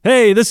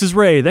Hey, this is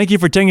Ray. Thank you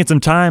for taking some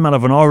time out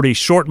of an already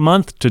short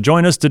month to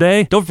join us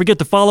today. Don't forget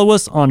to follow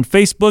us on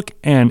Facebook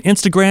and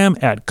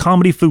Instagram at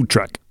Comedy Food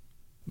Truck.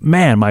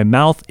 Man, my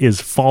mouth is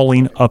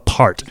falling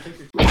apart.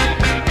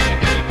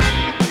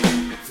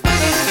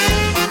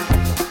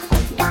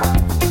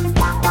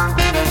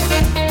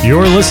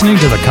 You're listening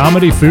to the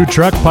Comedy Food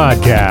Truck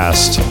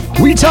Podcast.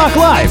 We talk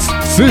life,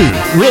 food,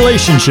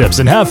 relationships,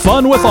 and have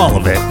fun with all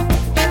of it.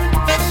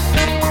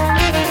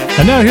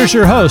 And now here's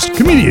your host,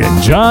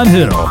 comedian John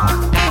Hill.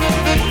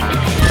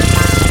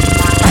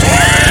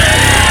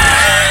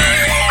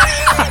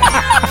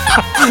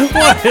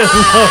 What in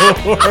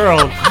the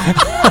world?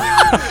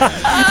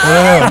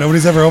 Wow,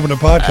 nobody's ever opened a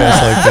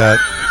podcast like that.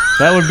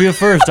 That would be a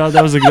first.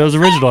 That was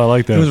original. I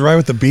like that. It was right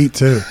with the beat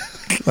too.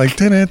 Like,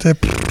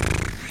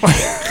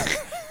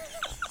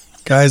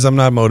 guys, I'm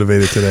not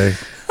motivated today.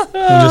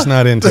 I'm just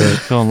not into it.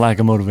 Feeling lack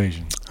of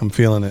motivation. I'm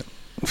feeling it.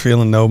 I'm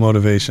feeling no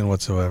motivation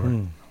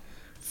whatsoever.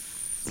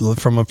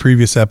 From a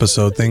previous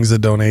episode, things that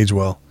don't age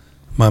well.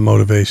 My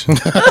motivation.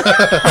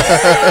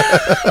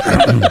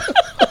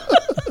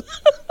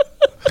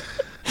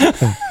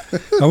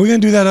 Are we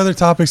going to do that other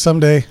topic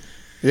someday?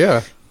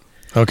 Yeah.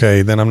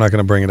 Okay, then I'm not going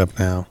to bring it up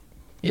now.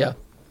 Yeah.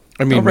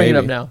 I mean, Don't bring it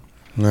up maybe. now.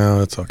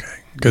 No, it's okay.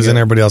 Because then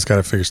everybody else got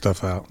to figure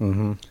stuff out.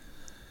 Mm-hmm.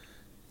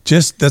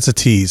 Just, that's a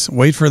tease.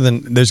 Wait for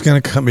there's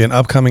going to be an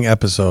upcoming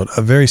episode,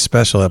 a very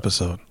special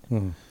episode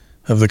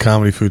of the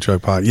Comedy Food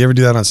Truck Pod. You ever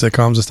do that on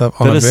sitcoms and stuff?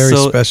 On That a is very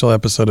so special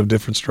episode of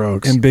Different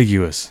Strokes.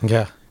 Ambiguous.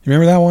 Yeah. You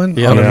remember that one?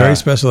 Yeah. On a Yeah. very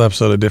special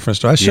episode of Different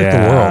Strokes. I shook the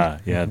world.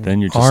 Yeah, then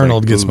you're just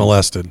Arnold like, gets ooh.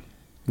 molested.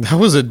 That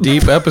was a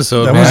deep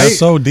episode, That man. was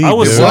so deep, I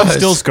was dude. so, I'm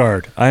still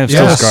scarred. I am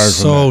still Yeah, scarred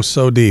from that.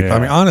 so deep. Yeah. I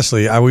mean,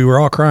 honestly, we were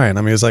all crying.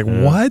 I mean, it's like,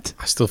 what?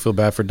 I still feel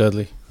bad for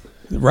Dudley.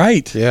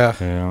 Right. Yeah.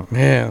 Yeah.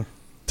 Man.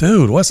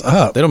 Dude, what's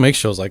up? They don't make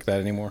shows like that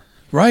anymore.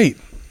 Right.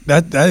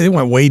 That it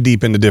went way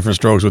deep into Different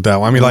Strokes with that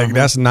one. I mean, like,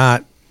 that's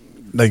not,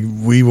 like,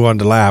 we wanted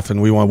to laugh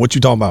and we wanted, what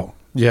you talking about?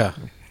 Yeah.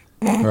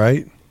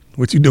 Right?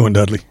 What you doing,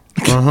 Dudley?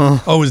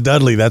 Oh, it was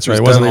Dudley. That's right.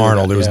 It was wasn't Dudley that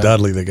Arnold. got- It was yeah.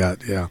 Dudley that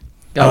got, yeah.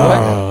 Got what?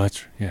 Oh,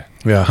 that's yeah.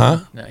 Yeah, huh?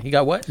 No, he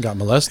got what? Got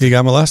molested. He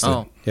got molested.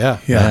 Oh. Yeah.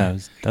 Yeah.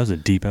 That was a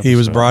deep episode. He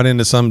was brought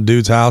into some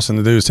dude's house and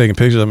the dude was taking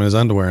pictures of him in his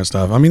underwear and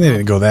stuff. I mean, they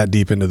didn't go that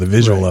deep into the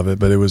visual of it,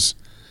 but it was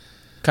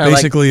Kind of like,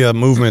 basically a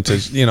movement to,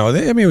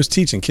 I mean, it was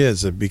teaching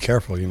kids to be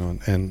careful,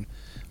 and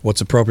what's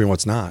appropriate and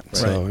what's not.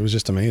 So Right. it was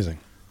just amazing.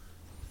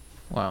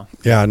 wow.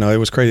 Yeah, no, it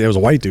was crazy. It was a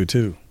white dude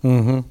too.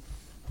 Mm-hmm.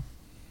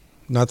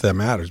 Not that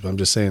matters, but I'm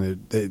just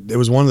saying it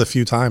was one of the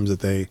few times that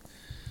they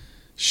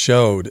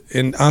showed.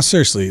 And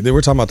seriously, they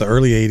were talking about the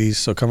early 80s,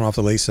 so coming off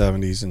the late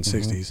 70s and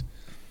 60s.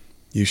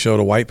 You showed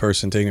a white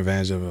person taking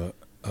advantage of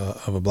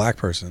a black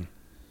person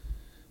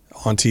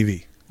on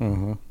TV.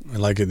 Mm-hmm. And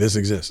like this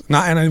exists.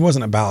 And it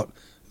wasn't about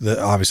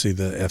obviously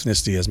the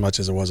ethnicity as much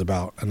as it was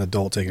about an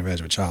adult taking advantage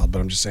of a child, but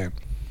I'm just saying.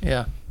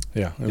 Yeah.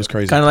 Yeah, it was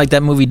crazy. Kind of like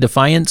that movie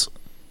Defiance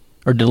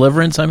or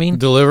Deliverance, I mean.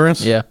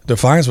 Deliverance? Yeah.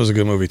 Defiance was a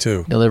good movie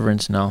too.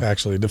 Deliverance, no.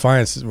 Actually,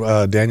 Defiance,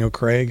 Daniel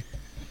Craig.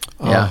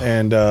 Yeah.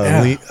 And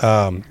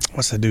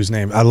what's that dude's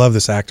name? I love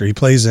this actor. He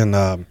plays in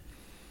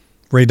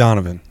Ray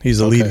Donovan. He's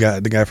the lead guy.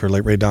 The guy for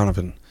Ray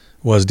Donovan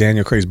was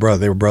Daniel Craig's brother.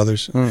 They were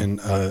brothers,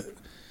 and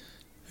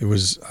it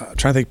was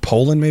trying to think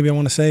Poland, maybe I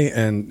want to say.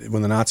 And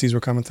when the Nazis were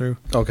coming through,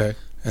 Okay.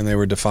 and they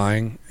were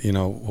defying,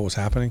 what was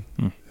happening.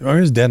 It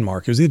was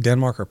Denmark. It was either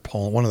Denmark or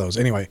Poland, one of those.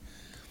 Anyway,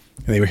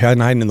 and they were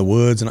hiding in the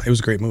woods, and it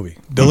was a great movie.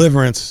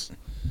 Deliverance,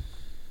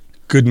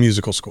 good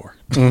musical score.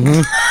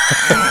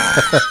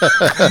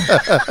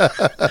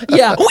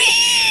 Yeah.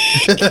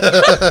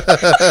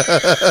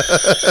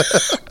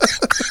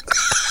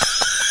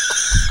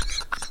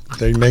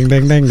 Ding, ding,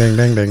 ding, ding, ding,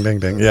 ding, ding, ding,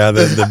 ding. Yeah,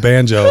 the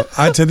banjo.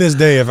 To this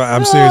day,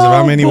 I'm serious,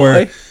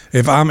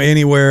 if I'm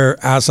anywhere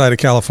outside of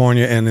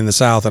California and in the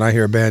South and I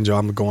hear a banjo,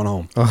 I'm going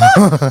home.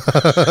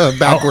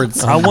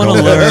 Backwards. I want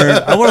to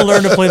learn. I want to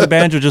learn to play the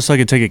banjo just so I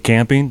could take it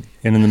camping,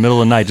 and in the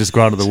middle of the night, just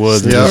go out to the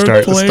woods and just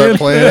start Start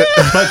playing it.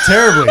 but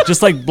terribly,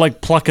 just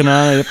like plucking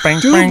on it. Bang,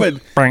 Dude, bang, but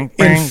bang, in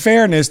bang.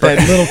 fairness,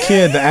 that little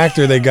kid, the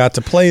actor they got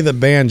to play the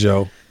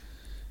banjo,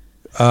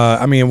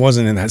 I mean, it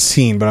wasn't in that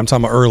scene, but I'm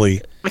talking about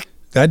early.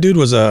 That dude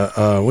was what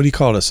do you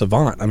call it, a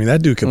savant. I mean,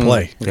 that dude could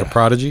play. Like a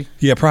prodigy?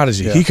 Yeah,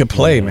 prodigy. Yeah. He could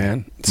play,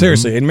 man.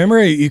 Seriously. And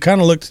remember, you kind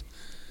of looked,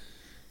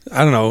 I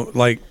don't know,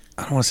 like,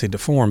 I don't want to say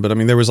deformed, but I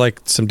mean, there was like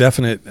some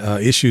definite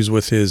issues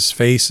with his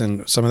face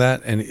and some of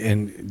that,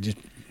 and just,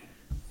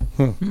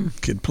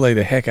 could play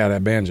the heck out of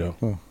that banjo.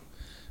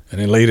 And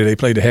then later they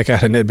played the heck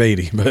out of Ned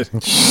Beatty, but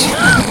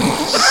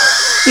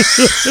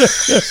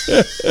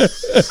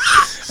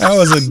that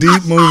was a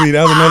deep movie.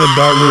 That was another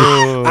dark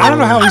movie. I don't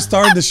know how we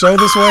started the show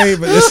this way,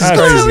 but this is That's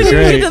crazy. We didn't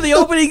great. get to the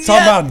opening Talk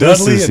yet. about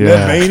Dudley This is- and yeah.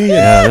 Ned Beatty.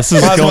 Yeah, this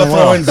is might as well going throw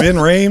well. in Vin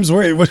Rames.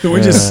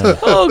 We're just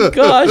Oh,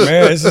 gosh.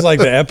 man. This is like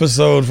the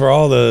episode for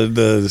all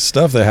the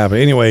stuff that happened.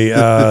 Anyway,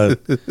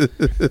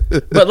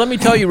 But let me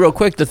tell you real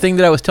quick, the thing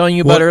that I was telling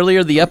you about What?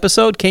 earlier, the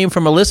episode came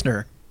from a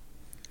lister,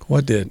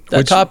 what did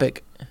that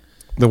topic.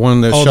 The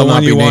one that Oh, shall the not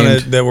one be you named.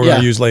 wanted that we're Yeah.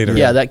 gonna use later.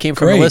 Yeah, that came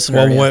from Great. a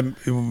listener. Well,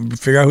 yeah.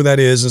 figure out who that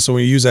is, and so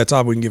when you use that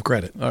topic, we can give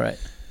credit. All right.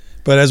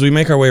 But as we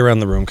make our way around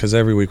the room, because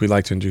every week we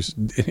like to induce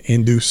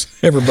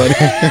everybody.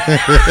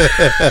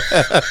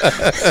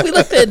 We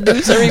like to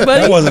induce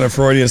everybody. That wasn't a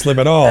Freudian slip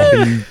at all.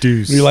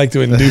 Induce. We like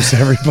to induce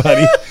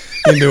everybody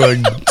into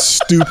a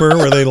stupor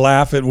where they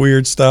laugh at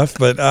weird stuff.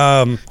 But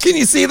Can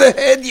you see the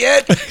head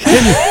yet?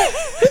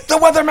 the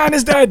weatherman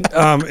is dead.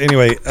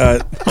 Anyway,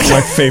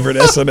 my favorite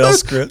SNL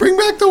script. Bring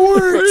back the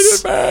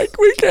words. Bring it back.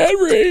 We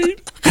can't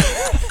read.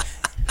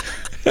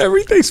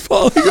 Everything's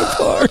falling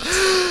apart.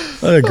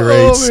 What a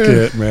great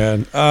skit,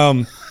 man.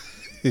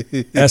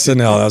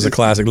 SNL, that was a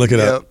classic. Look it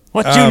up.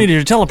 What you needed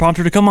your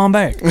teleprompter to come on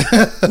back?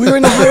 We were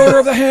in the high order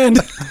of the hand.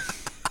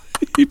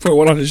 He put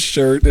one on his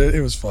shirt.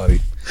 It was funny.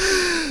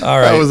 All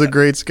right. That was a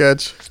great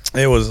sketch.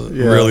 It was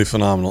really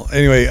phenomenal.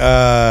 Anyway,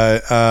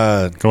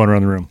 Going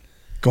around the room.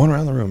 going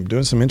around the room,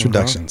 doing some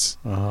introductions.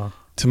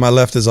 To my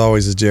left, as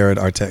always, is Jared,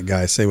 our tech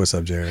guy. Say what's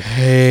up, Jared.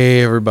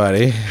 Hey,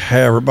 everybody.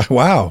 Hey, everybody.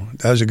 Wow,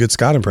 that was a good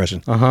Scott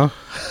impression. Uh-huh.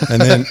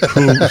 And then,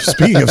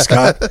 speaking of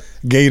Scott,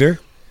 Gator,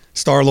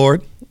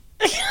 Star-Lord.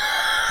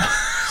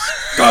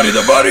 Scotty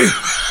the Buddy.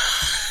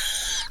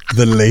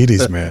 The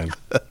ladies' man.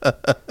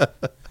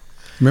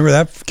 Remember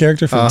that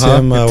character from Tim?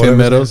 Tim whatever his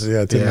Meadows? name is?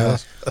 Yeah, Tim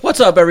Meadows. What's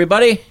up,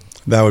 everybody?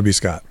 That would be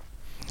Scott.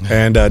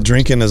 And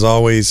drinking, as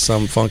always,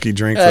 some funky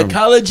drink from...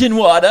 Collagen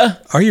water.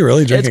 Are you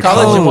really drinking It's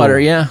collagen water,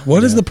 yeah.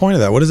 What is the point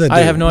of that? What does that do? I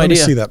have no Let idea.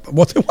 me see that.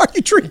 Well, then why are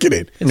you drinking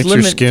it? It's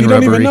your skin You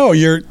don't even rubbery. know.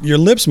 Your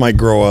lips might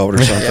grow out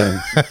or something.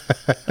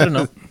 I don't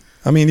know.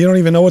 I mean, you don't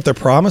even know what they're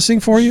promising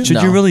for you? Should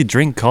No. you really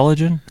drink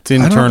collagen? It's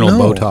internal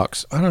know.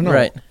 Botox. I don't know.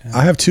 Right.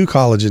 I have 2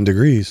 collagen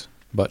degrees.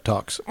 Butt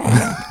talks.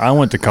 I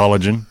went to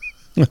collagen.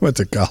 I went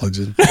to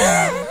collagen.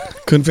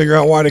 Couldn't figure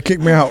out why they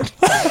kicked me out.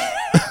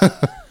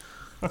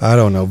 I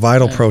don't know.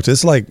 Vital protein.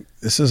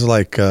 This is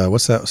like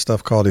what's that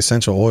stuff called?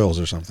 Essential oils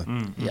or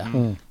something.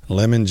 Yeah.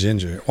 Lemon,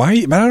 ginger.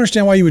 Why? But I don't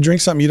understand why you would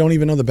drink something you don't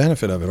even know the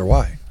benefit of it or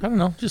why. I don't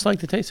know. Just like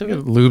the taste of it.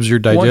 Lubes your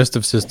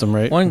digestive system,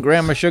 right? 1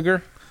 gram of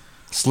sugar.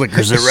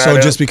 Slickers it right So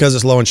up. just because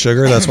it's low in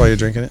sugar, that's why you're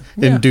drinking it?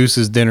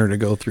 Induces dinner to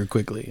go through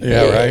quickly.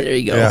 Yeah, right. There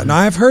you go. Yeah. Now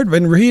I've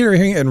been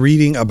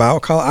reading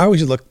about collagen. I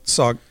always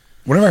saw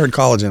whenever I heard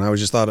collagen, I always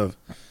just thought of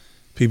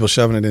people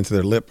shoving it into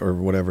their lip or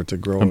whatever to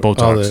grow And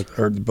Botox.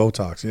 or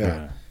Botox.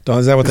 Yeah. Yeah.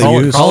 Is that what they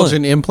Coll- use? coll-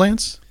 Collagen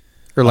implants?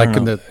 Or I like don't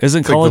in know. the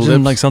Isn't like the collagen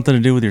lips? like something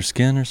to do with your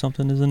skin or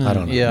something? Isn't it? I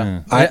don't know.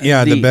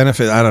 Yeah. the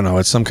benefit. I don't know.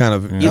 It's some kind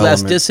of element.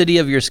 Elasticity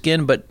of your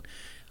skin, but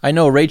I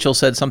know Rachel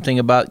said something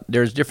about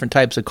there's different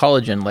types of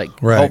collagen. Like,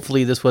 Right.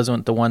 hopefully this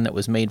wasn't the one that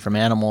was made from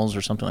animals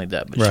or something like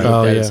that. But Right. she looked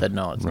Oh, at it yeah. and said,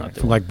 no, it's not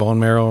the From one. like bone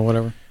marrow or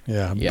whatever.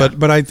 Yeah. Yeah.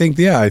 But I think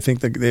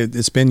that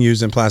it's been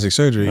used in plastic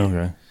surgery.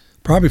 Okay.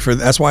 Probably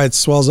that's why it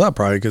swells up.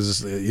 Probably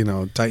because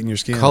tighten your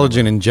skin.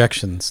 Collagen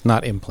injections,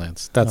 not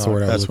implants. That's the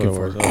word I was that's looking what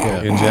for. it was. Okay. Yeah.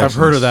 Injections. I've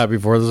heard of that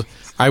before. I used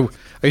Well,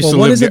 to what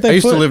live. is it Near, they I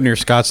used to put? live near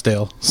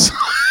Scottsdale.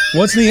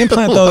 What's the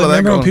implant A though? lot of that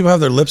Remember when going- people have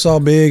their lips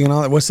all big and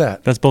all that? What's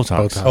that? That's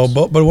Botox. Botox. Oh,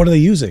 but what are they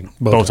using?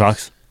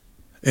 Botox.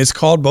 It's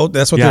called Botox.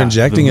 That's what Yeah, they're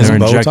injecting they're is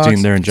injecting,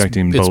 Botox. They're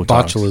injecting It's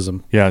Botox.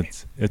 botulism. Yeah,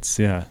 it's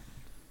yeah.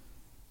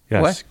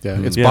 Yes. What? Yeah,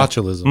 it's Yeah.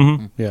 botulism.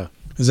 Mhm. Yeah,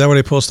 Is that where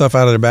they pull stuff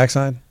out of their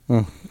backside?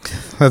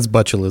 that's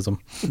botulism.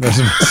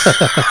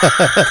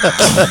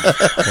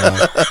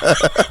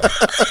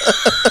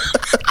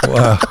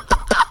 Wow,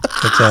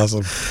 that's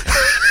awesome.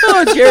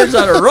 Oh, Jared's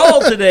on a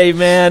roll today,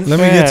 man. Let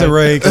me get to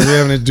Ray because we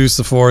haven't introduced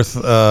the fourth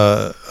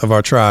of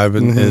our tribe,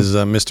 and is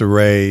Mr.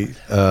 Ray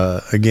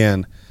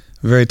again,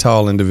 very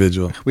tall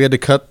individual. We had to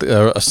cut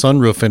a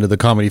sunroof into the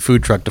comedy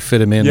food truck to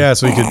fit him in. Yeah,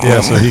 so he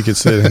could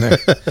sit in there.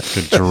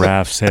 The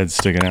giraffe's head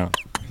sticking out.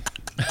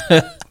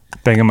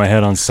 Banging my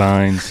head on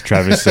signs,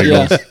 traffic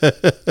signals,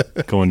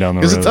 going down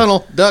the There's road. a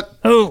tunnel. Duck.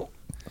 Oh,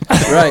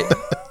 Right.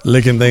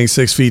 Licking things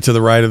 6 feet to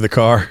the right of the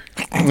car.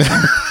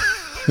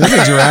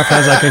 The giraffe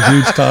has like a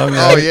huge tongue.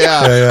 Oh right?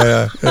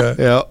 yeah.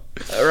 Yeah.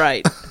 All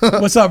right.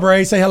 What's up,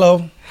 Ray? Say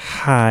hello.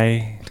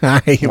 hi.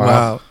 Hi.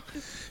 Wow.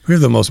 We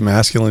have the most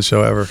masculine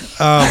show ever.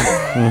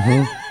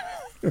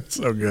 It's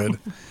so good.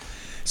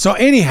 So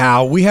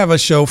anyhow, we have a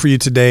show for you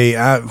today.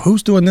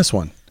 Who's doing this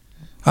one?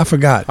 I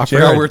forgot. I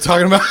forgot what we were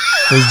talking about.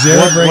 Is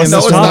Jared bringing what's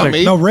this the one? topic?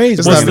 me. No, Ray's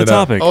It's bringing the it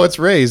up. topic? Oh, it's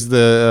Ray's.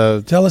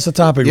 The Tell us the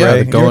topic, yeah,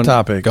 Ray. the going Your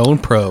topic. Going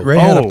pro. Ray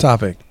had Oh. a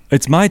topic.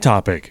 It's my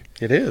topic.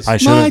 It is. I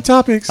should My have.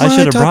 topics. I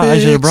should have brought. I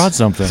should have topics. brought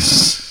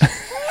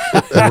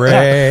something.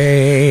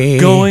 Ray.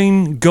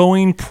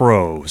 Going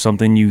pro.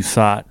 Something you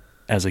thought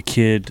as a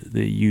kid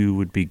that you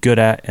would be good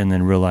at, and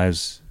then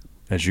realize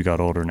as you got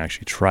older and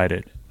actually tried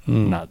it,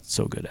 not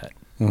so good at.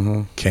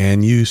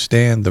 Can you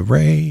stand the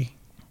Ray?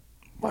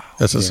 Wow.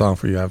 That's a song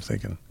for you, I'm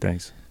thinking.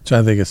 Thanks.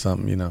 Trying to think of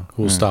something,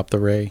 Who'll stop the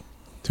Ray?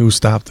 Who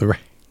stopped the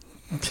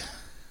rain?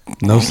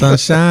 No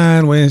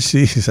sunshine when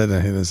she said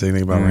that. He didn't say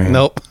anything about rain.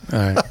 Nope. All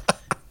right.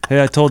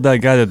 Hey, I told that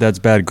guy that that's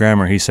bad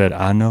grammar. He said,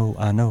 I know.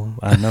 That's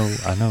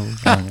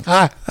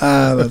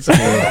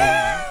good.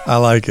 I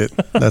like it.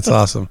 That's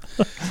awesome.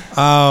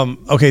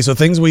 Okay, so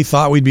things we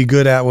thought we'd be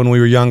good at when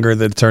we were younger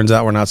that it turns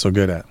out we're not so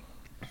good at.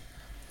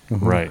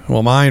 Right.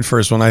 Well, mine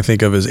first one I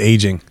think of is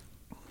aging.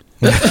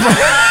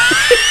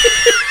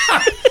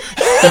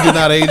 He did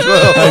not age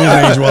well. I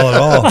didn't age well at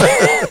all.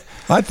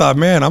 I thought,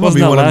 man, I'm Wasn't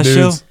gonna be that one of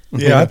them last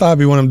dudes. Yeah, I thought I'd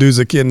be one of them dudes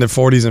that get in their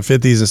 40s and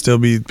 50s and still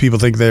be people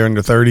think they're in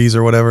their 30s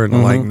or whatever, and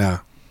I'm like, nah.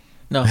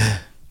 No.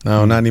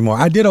 Not anymore.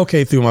 I did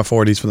okay through my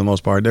 40s for the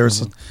most part. There were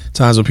some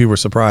times when people were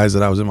surprised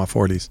that I was in my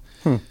 40s.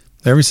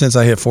 Ever since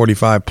I hit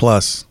 45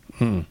 plus,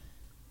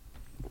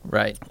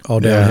 Right. All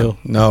downhill.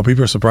 No,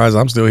 people are surprised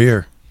I'm still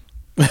here.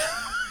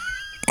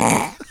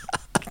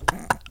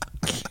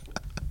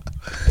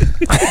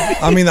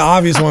 I mean, the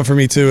obvious one for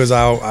me too is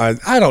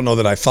I don't know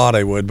that I thought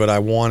I would, but I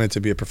wanted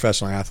to be a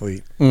professional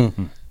athlete,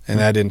 and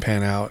that didn't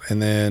pan out.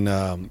 And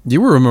then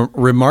You were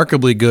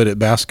remarkably good at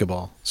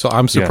basketball, so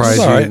I'm surprised it's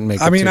all you right. didn't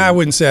make it. I mean, to- I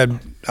wouldn't say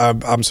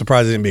I'm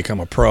surprised I didn't become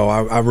a pro.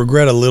 I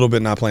regret a little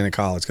bit not playing in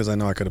college because I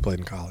know I could have played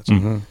in college.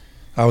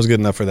 I was good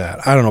enough for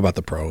that. I don't know about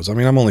the pros. I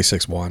mean, I'm only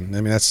 6'1". I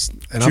mean, that's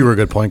and You were a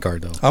good point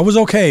guard, though. I was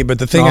okay, but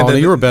the thing Oh,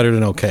 you were better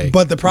than okay.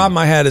 But the problem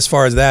I had as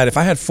far as that, if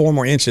I had 4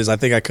 more inches, I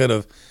think I could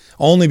have,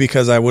 only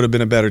because I would have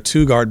been a better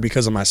 2 guard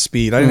because of my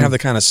speed. I didn't have the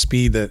kind of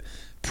speed that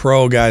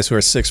pro guys who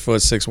are 6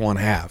 foot 6'1"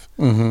 have.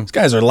 These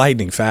guys are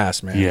lightning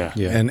fast, man. Yeah.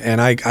 Yeah. And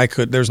I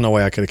could. There's no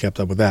way I could have kept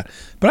up with that.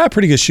 But I had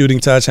pretty good shooting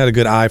touch. Had a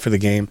good eye for the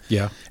game.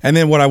 Yeah. And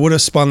then what I would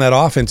have spun that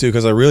off into,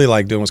 because I really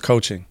liked doing, was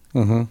coaching.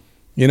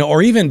 You know,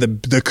 or even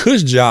the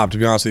cush job. To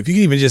be honest with you, if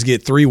you can even just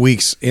get 3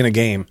 weeks in a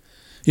game,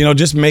 you know,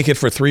 just make it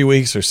for 3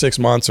 weeks or 6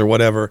 months or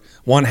whatever.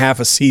 1/2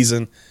 a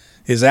season.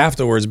 Is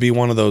afterwards be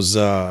one of those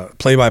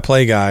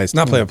play-by-play guys,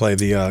 not play-by-play,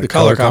 the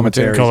color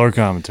commentaries Color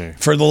commentary.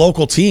 for the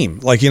local team.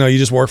 Like, you know, you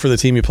just work for the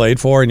team you played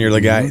for, and you're the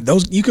guy.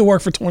 Those you could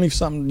work for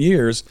 20-something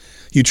years.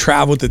 You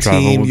travel with the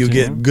team, you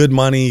get good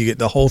money, you get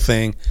the whole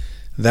thing.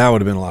 That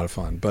would have been a lot of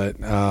fun.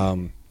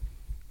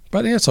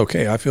 But it's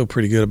okay. I feel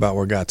pretty good about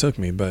where God took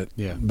me. But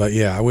yeah,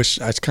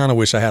 I kind of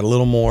wish I had a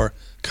little more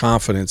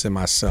confidence in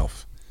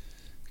myself,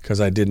 because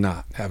I did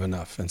not have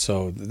enough. And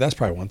so that's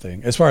probably one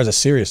thing. As far as a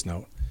serious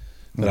note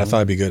that I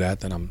thought I'd be good at,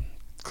 then I'm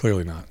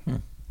clearly not.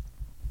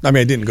 I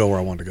mean, I didn't go where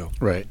I wanted to go.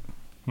 Right.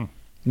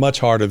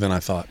 Much harder than I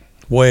thought.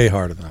 Way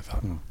harder than I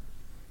thought.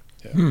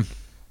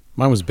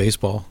 Mine was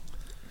baseball.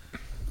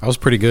 I was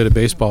pretty good at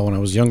baseball when I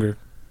was younger.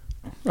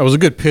 I was a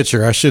good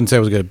pitcher. I shouldn't say I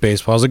was good at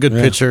baseball. I was a good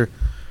pitcher,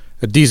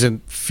 a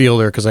decent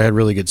fielder because I had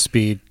really good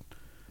speed.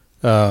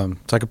 So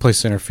I could play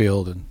center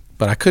field,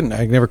 but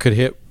I never could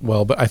hit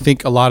well. But I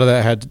think a lot of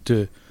that had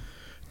to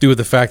do with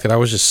the fact that I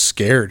was just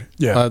scared.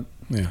 Yeah.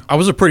 I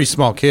was a pretty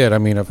small kid. I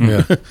mean, I've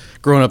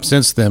grown up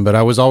since then, but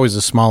I was always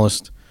the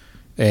smallest,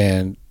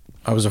 and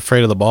I was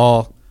afraid of the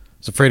ball. I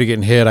was afraid of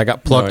getting hit. I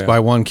got plucked by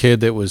one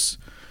kid that was,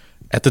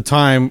 at the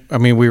time, I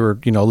mean, we were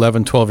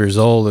 11, 12 years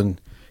old, and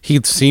he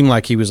seemed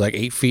like he was like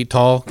 8 feet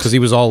tall because he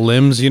was all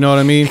limbs, you know what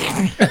I mean?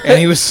 And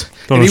he was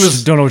Don't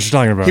know what you're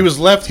talking about. he was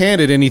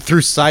left-handed, and he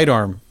threw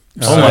sidearm.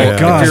 Oh my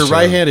gosh. If you're a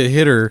right-handed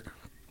hitter,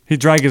 He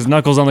dragged his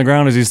knuckles on the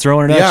ground as he's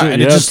throwing it at you.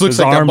 and it just looks his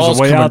like that arms ball's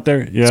way coming, out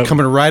there. it's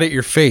coming right at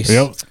your face.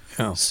 Yep.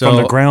 So, From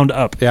the ground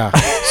up. Yeah.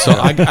 So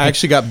I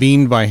actually got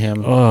beamed by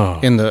him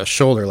in the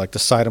shoulder, like the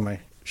side of my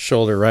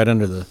shoulder, right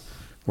under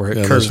where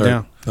it curves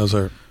down. Those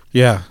hurt.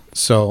 Yeah.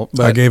 So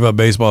but, I gave up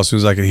baseball as soon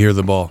as I could hear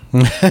the ball.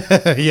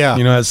 yeah.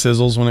 You know how it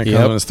sizzles when it comes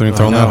Yep. when it's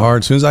thrown that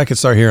hard? As soon as I could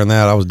start hearing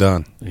that, I was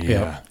done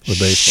Yeah. with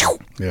baseball.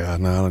 Yeah,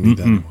 no, I don't need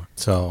that anymore.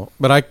 So,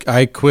 but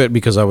I quit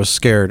because I was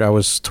scared. I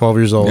was 12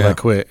 years old. Yeah. I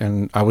quit,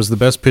 and I was the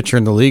best pitcher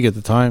in the league at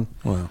the time.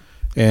 Wow.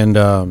 And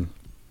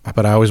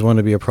but I always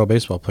wanted to be a pro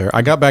baseball player.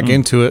 I got back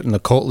into it in the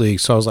Colt League,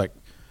 so I was like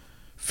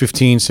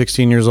 15,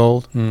 16 years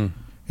old. And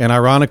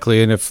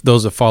ironically, and if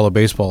those that follow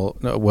baseball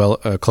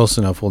close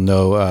enough will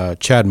know,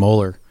 Chad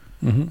Moeller.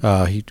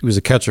 He was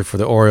a catcher for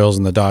the Orioles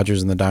and the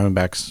Dodgers and the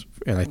Diamondbacks,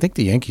 and I think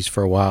the Yankees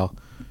for a while.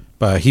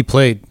 But he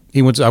played.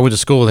 I went to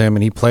school with him,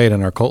 and he played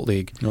in our Colt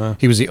League. Wow.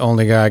 He was the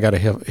only guy I got a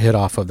hit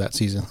off of that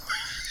season.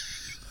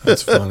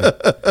 That's funny.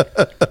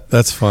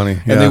 That's funny.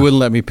 Yeah. And they wouldn't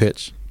let me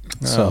pitch.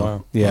 So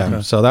wow. yeah,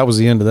 Okay. so that was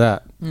the end of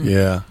that.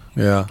 Yeah.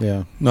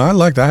 Yeah. No, I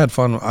liked. I had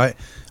fun. But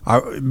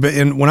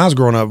when I was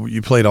growing up,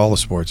 you played all the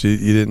sports. You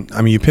didn't.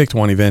 I mean, you picked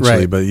one eventually,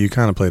 Right. but you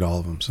kind of played all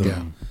of them. So,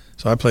 Yeah.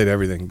 so I played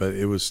everything. But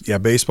it was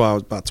baseball. I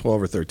was about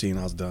 12 or 13.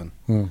 I was done.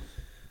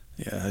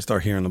 Yeah, I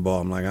start hearing the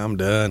ball. I'm like, I'm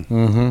done.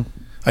 Mm-hmm.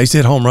 I used to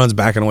hit home runs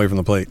backing away from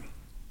the plate.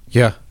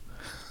 Yeah.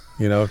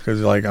 You know, because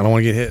like I don't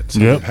want to get hit. So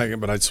Yep.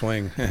 but I'd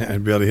swing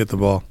and be able to hit the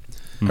ball.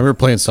 I remember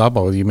playing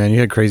softball with you, man. You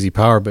had crazy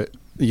power, but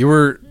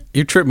you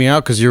tripped me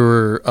out because you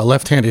were a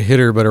left-handed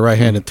hitter but a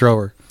right-handed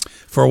thrower.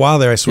 For a while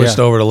there, I switched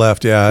Yeah. over to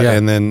left. Yeah. Yeah.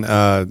 And then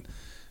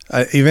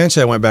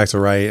eventually I went back to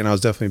right, and I was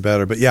definitely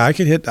better. But yeah, I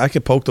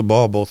could poke the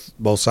ball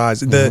both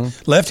sides. The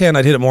left hand,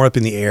 I'd hit it more up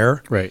in the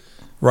air. Right.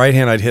 Right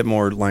hand, I'd hit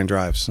more line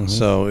drives.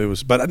 So it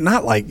was, but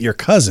not like your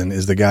cousin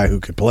is the guy who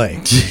could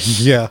play.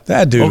 Yeah.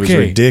 That dude was Okay.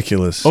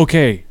 ridiculous.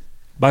 Okay.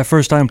 My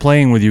first time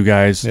playing with you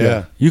guys.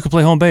 Yeah. You could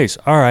play home base.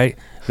 All right.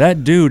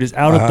 That dude is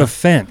out at the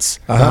fence.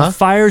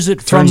 Fires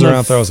it from Turns the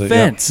around, throws it.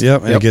 fence.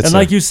 Yep. And it gets And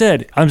there. like you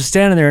said, I'm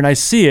standing there and I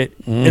see it,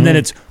 and then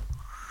it's.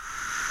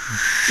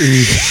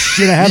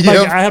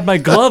 I had my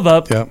glove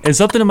up, Yep. and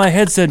something in my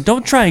head said,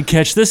 "Don't try and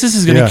catch this. This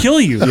is going to Yeah. kill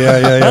you."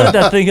 Yeah. How did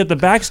that thing hit the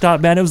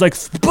backstop, man? It was like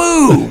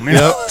boom. You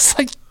know? It's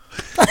like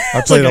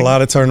I played a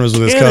lot of tournaments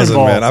with his cousin,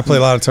 cannonball. man. I played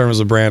a lot of tournaments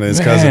with Brandon, his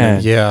cousin.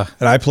 Man. Yeah.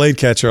 And I played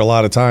catcher a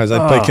lot of times.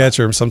 I'd play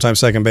catcher, sometimes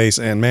second base,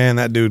 and man,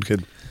 that dude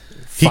could.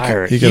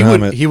 Fire. He could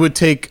hum it. He would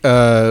take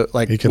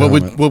like He could what hum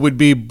would it. what would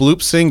be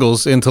bloop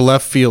singles into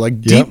left field, like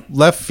deep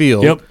left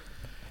field. Yep.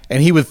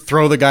 And he would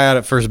throw the guy out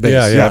at first base.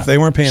 Yeah. If they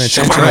weren't paying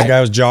attention, that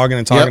guy was jogging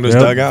and talking to his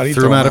Yep. dugout. He'd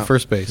Threw him out out at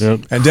first base. Yep.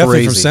 And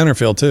definitely from Crazy. center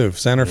field, too.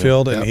 Center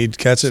field, and he'd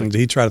catch it, and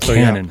he'd try to throw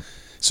you Cannon. out.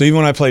 So even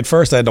when I played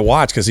first, I had to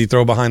watch because he'd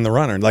throw behind the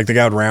runner. Like the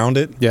guy would round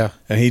it. Yeah.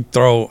 And he'd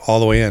throw all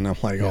the way in. I'm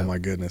like, oh, my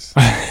goodness.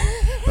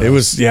 It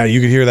was,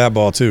 you could hear that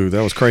ball, too.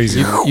 That was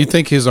crazy. You'd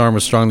think his arm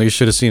was strong. You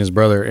should have seen his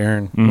brother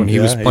Aaron when he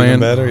was Yeah, playing. even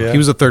better, yeah. He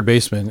was a third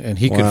baseman, and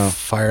he Wow. could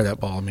fire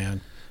that ball,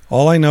 man.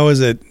 All I know is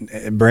that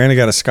Brandon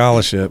got a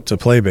scholarship to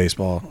play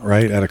baseball,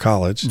 right, at a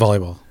college.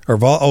 Volleyball. Or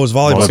it was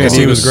volleyball. Volleyball. because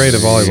He was great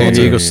at volleyball. San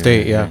too. Diego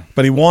State, yeah.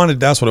 But he wanted,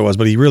 that's what it was,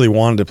 but he really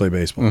wanted to play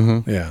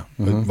baseball. Yeah.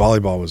 But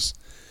volleyball was,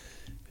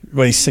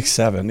 well, he's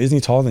 6'7". Isn't he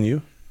taller than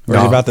you? Or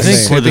is he about the I think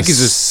same? we're the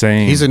he's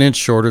same. He's an inch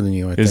shorter than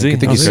you, I think. Is he? I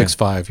think he's Okay.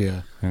 6'5",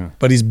 yeah.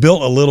 But he's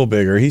built a little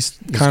bigger. He's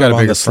kind got of a on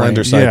bigger the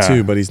slender frame. side Yeah.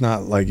 too, but he's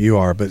not like you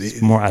are. But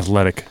more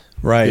athletic.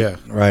 right, Yeah.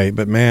 right.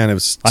 But man, it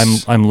was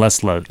I'm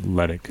less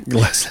athletic.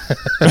 less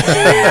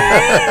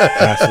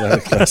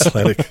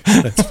athletic.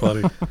 That's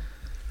funny.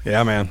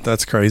 Yeah, man,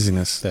 that's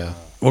craziness. Yeah.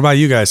 What about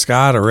you guys,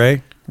 Scott or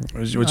Ray?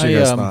 What you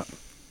guys thought?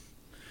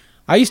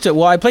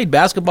 I played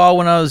basketball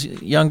when I was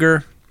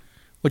younger,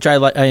 which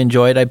I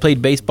enjoyed. I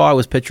played baseball. I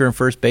was pitcher and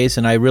first base,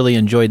 and I really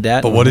enjoyed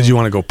that. But what did you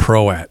want to go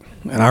pro at?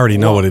 And I already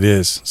know what it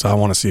is, so I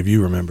want to see if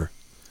you remember.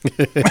 I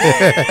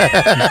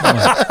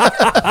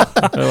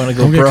want to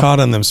go Don't get pro. caught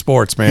in them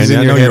sports, man. He's in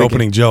I your know head your again.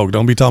 opening joke.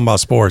 Don't be talking about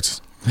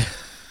sports.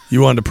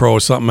 You wanted to pro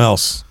something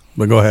else,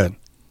 but go ahead.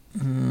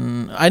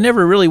 I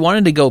never really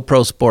wanted to go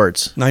pro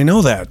sports. I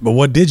know that, but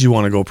what did you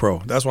want to go pro?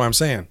 That's what I'm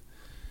saying.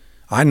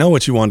 I know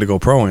what you wanted to go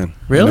pro in.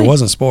 Really? And it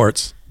wasn't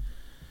sports.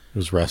 It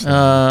was wrestling.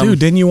 Dude,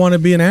 didn't you want to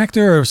be an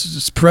actor or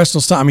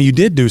professional stuff? I mean, you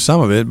did do some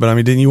of it, but I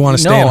mean, didn't you want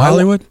to stay in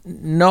Hollywood?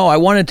 No, I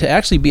wanted to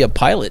actually be a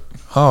pilot.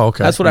 Oh,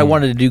 okay. That's what I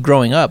wanted to do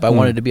growing up. I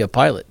wanted to be a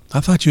pilot.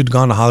 I thought you'd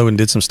gone to Hollywood and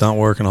did some stunt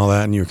work and all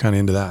that, and you were kind of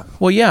into that.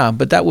 Well, yeah,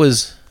 but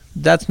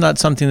that's not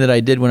something that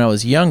I did when I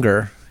was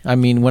younger. I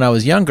mean, when I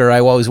was younger, I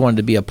always wanted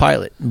to be a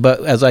pilot.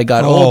 But as I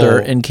got older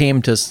and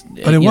came to,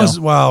 But it was,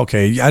 well,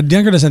 okay.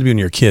 Younger doesn't have to be when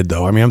you're a kid,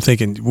 though. I mean, I'm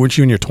thinking, weren't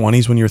you in your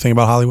 20s when you were thinking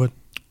about Hollywood?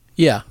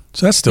 yeah,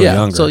 So that's still yeah.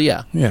 younger. So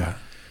yeah, Yeah.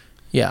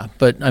 yeah.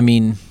 But I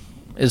mean,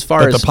 as far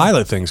But as the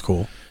pilot thing's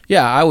cool.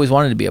 yeah, I always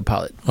wanted to be a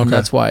pilot. Okay. And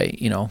that's why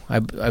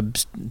I've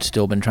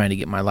still been trying to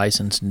get my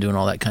license and doing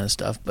all that kind of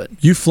stuff. But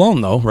You've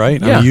flown, though,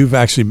 right? I Yeah. mean, you've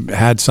actually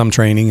had some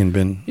training and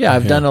been. yeah,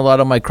 I've done a lot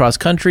of my cross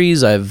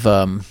countries. I've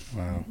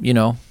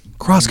You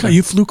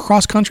flew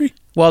cross country?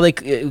 well,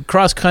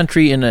 cross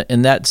country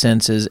in that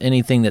sense is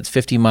anything that's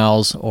 50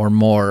 miles or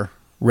more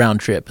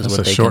round trip is That's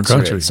what a they short consider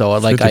country. it. So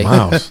 50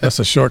 miles. That's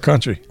a short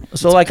country.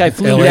 I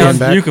flew LA down. and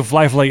back. You could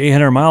fly for like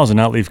 800 miles and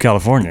not leave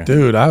California.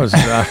 Dude, I was.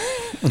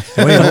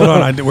 Wait, hold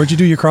on. Where'd you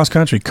do your cross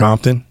country?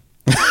 Compton.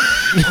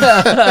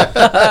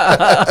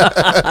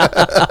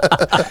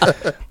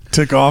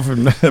 Took off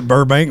in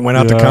Burbank, went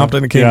out to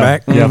Compton, and came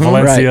back. Yeah,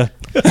 Valencia.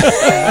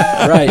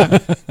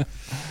 Right.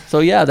 So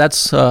yeah,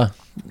 that's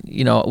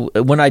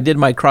when I did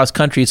my cross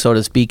country, so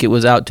to speak, it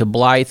was out to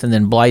Blythe and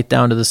then Blythe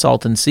down to the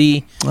Salton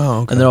Sea,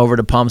 Oh, okay. and then over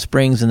to Palm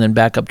Springs and then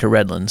back up to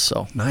Redlands.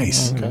 So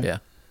Nice. yeah,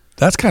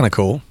 That's kind of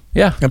cool.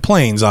 yeah. And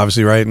planes,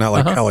 obviously, right? Not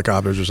like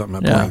helicopters or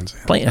something. Yeah.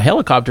 Planes.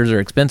 Helicopters are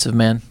expensive,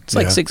 man. It's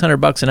like Yeah.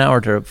 $600 an hour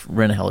to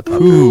rent a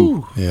helicopter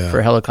Yeah. for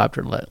a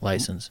helicopter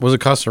license. What does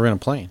it cost to rent a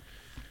plane?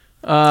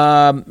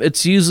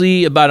 It's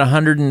usually about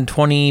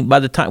 120 by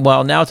the time.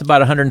 Well, now it's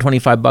about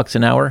 $125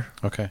 an hour.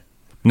 Okay.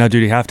 Now, do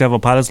you have to have a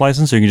pilot's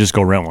license, or you can just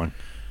go rent one?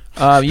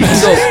 You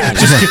can go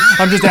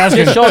I'm just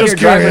asking. just show off just your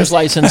curious. driver's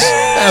license.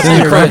 It's in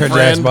the Cracker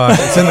Jacks box.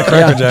 It's in the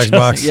Cracker Jacks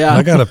box. Yeah.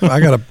 I got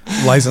a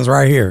license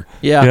right here.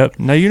 Yeah, Yep.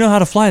 Now you know how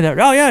to fly that.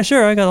 Oh yeah,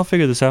 sure. I'll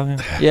figure this out.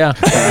 Yeah.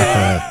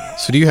 yeah.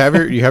 So do you have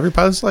your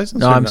pilot's license?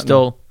 No, or I'm not?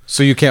 still.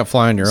 So you can't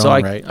fly on your So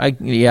own, right? I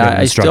You're an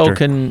I still instructor.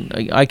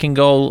 can. I can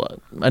go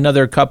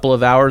another couple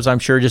of hours, I'm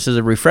sure, just as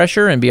a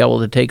refresher and be able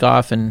to take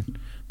off and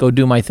go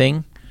do my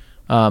thing.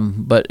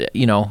 But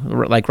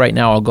like right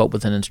now, I'll go up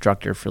with an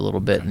instructor for a little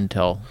bit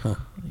until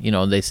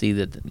they see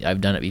that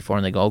I've done it before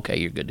and they go, okay,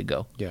 you're good to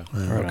go. Yeah.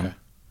 right Okay. on.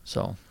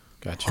 So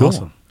Gotcha.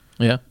 Awesome.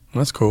 yeah.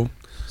 That's cool.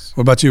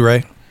 What about you,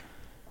 Ray?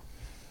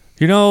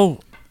 I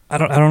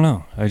don't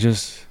know. I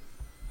just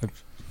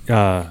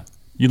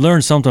you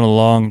learn something a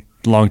long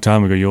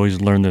time ago. You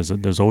always learn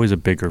there's always a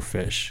bigger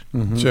fish.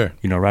 Sure.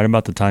 Right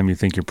about the time you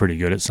think you're pretty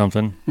good at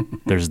something,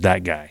 there's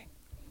that guy.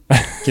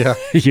 Yeah.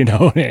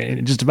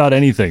 Just about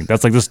anything.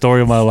 That's like the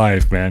story of my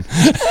life, man.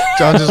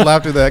 John just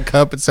laughed at that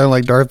cup. It sounded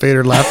like Darth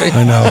Vader laughing.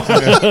 I know.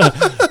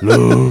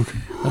 Luke.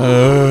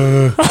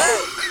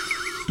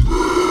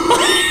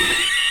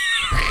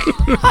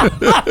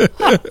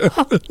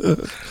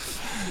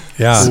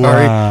 Yeah.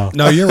 Sorry. Wow.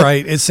 No, you're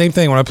right. It's the same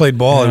thing. When I played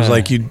ball, it was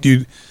like you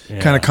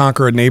kind of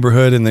conquer a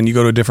neighborhood, and then you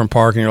go to a different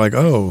park, and you're like,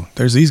 oh,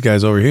 there's these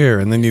guys over here,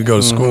 and then you go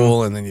to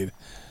school, and then you.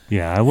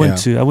 Yeah, I went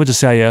to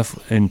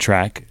CIF in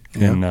track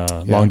in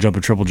long jump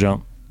and triple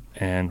jump,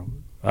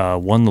 and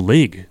won the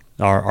league,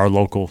 our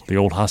local, the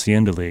old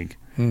Hacienda League.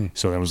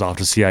 So then it was off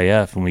to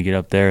CIF, and we get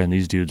up there, and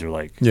these dudes are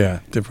like,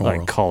 different like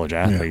world. college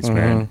athletes,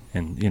 man.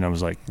 And I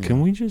was like,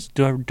 can we just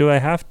do I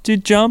have to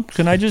jump?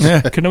 Can I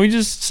just can we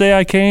just say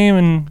I came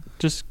and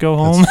just go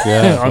home?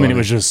 I mean, it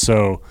was just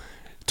so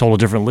total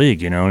different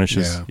league, and it's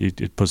just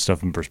it puts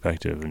stuff in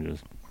perspective and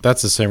just.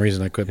 That's the same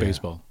reason I quit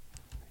baseball.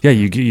 Yeah,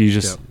 you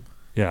just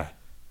Yeah,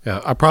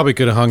 I probably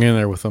could have hung in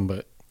there with them,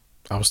 but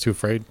I was too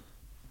afraid.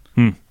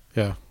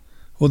 Yeah.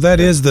 Well,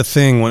 that is the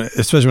thing,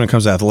 especially when it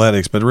comes to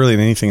athletics, but really in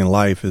anything in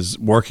life, is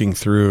working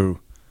through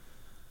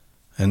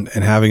and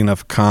having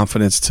enough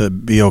confidence to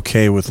be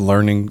okay with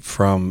learning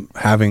from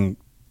having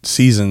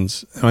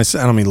seasons. And I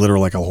don't mean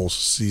literal like a whole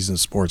season of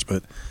sports,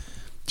 but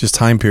just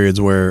time periods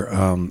where,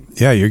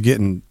 you're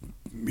getting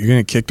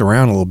kicked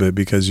around a little bit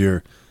because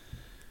you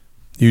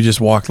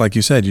just walked, like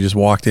you said, you just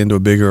walked into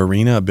a bigger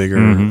arena, a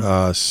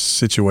bigger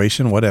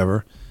situation,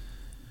 whatever.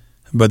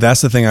 But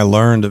that's the thing I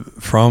learned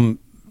from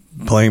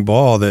playing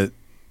ball that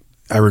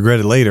I regret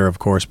it later, of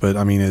course, but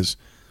I mean,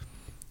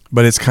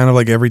 but it's kind of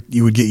like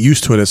you would get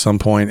used to it at some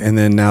point, and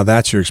then now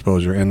that's your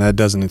exposure, and that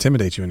doesn't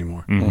intimidate you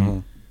anymore.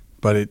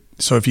 But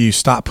so if you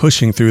stop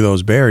pushing through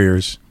those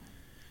barriers,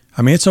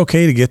 I mean, it's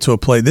okay to get to a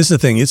place. This is the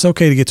thing. It's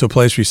okay to get to a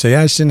place where you say,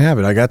 I just didn't have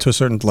it. I got to a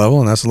certain level,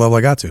 and that's the level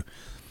I got to.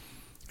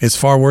 It's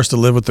far worse to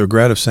live with the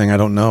regret of saying I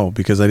don't know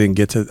because I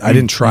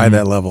didn't try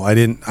that level.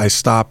 I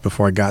stopped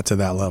before I got to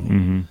that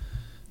level.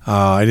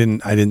 I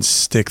didn't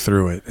stick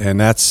through it, and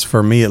that's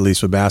for me at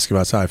least with basketball.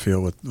 That's how I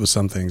feel with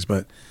some things.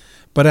 But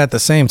at the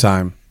same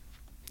time,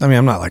 I mean,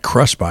 I'm not like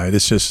crushed by it.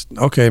 It's just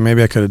okay.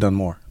 Maybe I could have done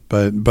more.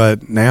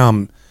 But now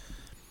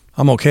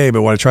I'm okay.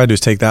 But what I try to do is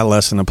take that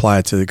lesson and apply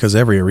it to because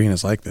every arena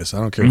is like this. I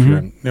don't care if you're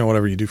in,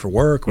 whatever you do for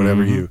work,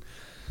 whatever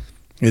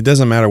it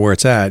doesn't matter where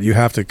it's at. You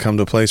have to come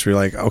to a place where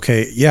you're like,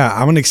 okay, yeah,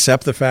 I'm gonna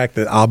accept the fact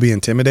that I'll be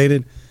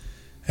intimidated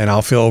and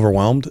I'll feel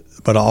overwhelmed,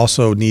 but I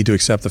also need to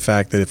accept the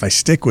fact that if I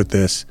stick with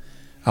this,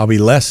 I'll be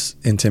less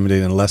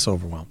intimidated and less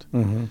overwhelmed.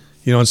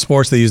 In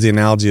sports, they use the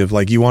analogy of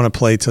like you want to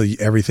play till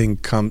everything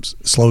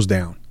slows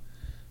down,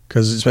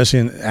 because especially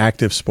in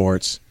active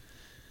sports,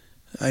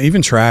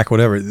 even track,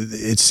 whatever,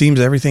 it seems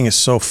everything is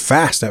so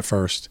fast at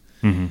first,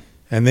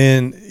 and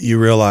then you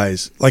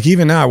realize, like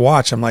even now I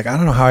watch, I'm like, I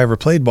don't know how I ever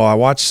played ball. I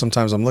watch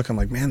sometimes, I'm looking, I'm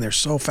like, man, they're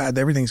so fast,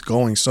 everything's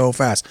going so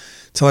fast.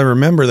 Till I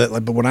remember that,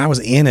 like, but when I was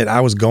in it,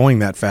 I was going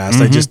that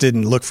fast. I just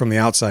didn't look from the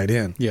outside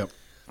in. Yep.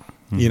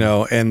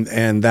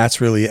 And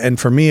that's really, and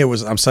for me,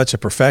 I'm such a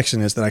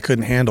perfectionist that I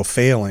couldn't handle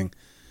failing.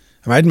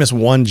 I mean, I'd miss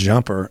one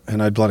jumper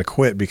and I'd want to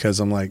quit because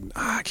I'm like,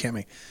 I can't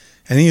make,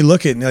 and then you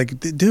look at it and like,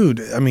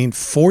 dude, I mean,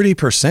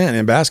 40%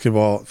 in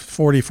basketball,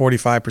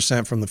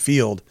 45% from the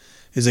field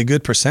is a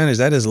good percentage.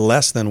 That is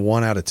less than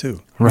 1 out of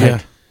 2. Right.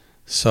 Yeah.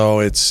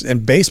 So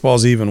and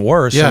baseball's even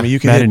worse. Yeah. I mean,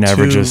 you can Batting hit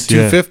averages,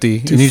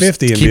 250.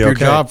 250 and keep be your okay.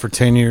 job for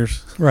 10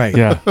 years. Right.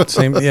 Yeah.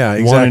 Same. Yeah,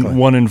 exactly.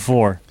 1 in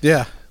 4.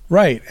 Yeah.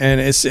 Right.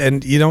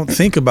 And you don't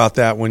think about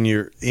that when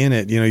you're in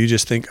it. You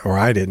just think, or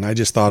I didn't. I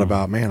just thought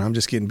about, man, I'm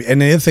just getting.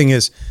 And the other thing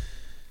is,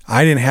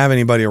 I didn't have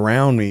anybody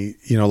around me,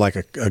 like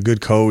a good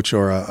coach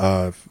or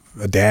a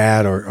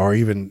dad or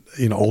even,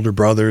 older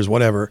brothers,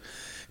 whatever.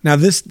 Now,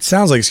 this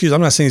sounds like excuses.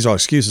 I'm not saying these are all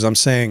excuses. I'm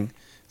saying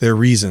they're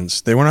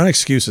reasons. They were not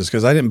excuses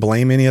because I didn't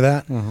blame any of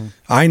that.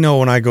 I know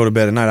when I go to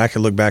bed at night, I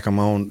could look back on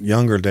my own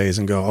younger days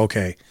and go,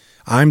 okay,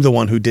 I'm the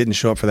one who didn't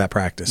show up for that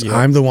practice. Yep.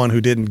 I'm the one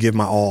who didn't give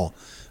my all.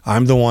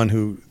 I'm the one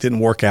who didn't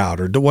work out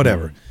or do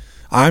whatever.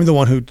 I'm the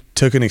one who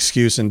took an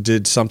excuse and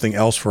did something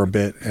else for a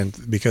bit, and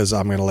because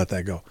I'm going to let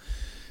that go.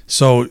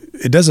 So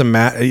it doesn't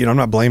matter. I'm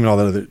not blaming all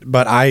that other,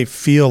 but I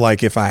feel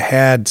like if I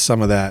had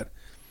some of that,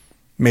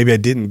 maybe I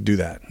didn't do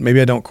that.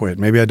 Maybe I don't quit.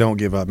 Maybe I don't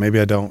give up. Maybe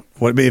I don't.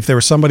 If there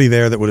was somebody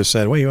there that would have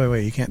said, wait,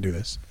 you can't do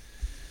this,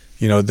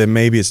 then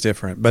maybe it's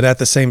different. But at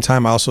the same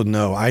time, I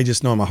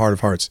just know in my heart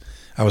of hearts,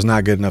 I was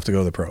not good enough to go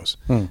to the pros.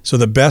 So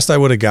the best I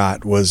would have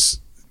got was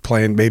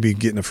playing, maybe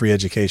getting a free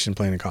education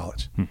playing in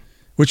college,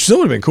 which still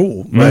would have been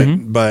cool, right?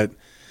 But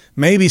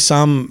maybe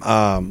some,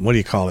 what do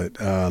you call it?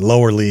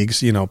 Lower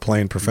leagues,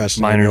 playing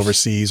professionally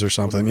overseas or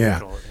something. Yeah.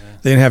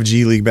 They didn't have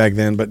G League back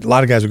then, but a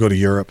lot of guys would go to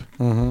Europe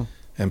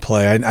and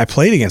play. I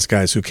played against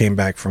guys who came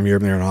back from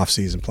Europe and they're in off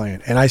season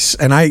playing. And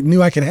I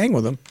knew I could hang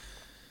with them.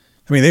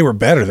 I mean, they were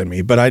better than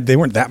me, but they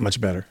weren't that much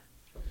better.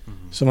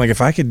 So I'm like, if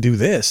I could do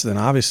this, then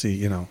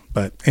obviously,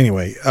 but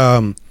anyway,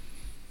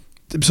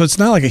 so it's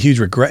not like a huge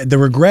regret. The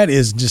regret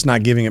is just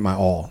not giving it my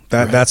all.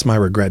 That's my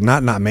regret.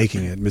 Not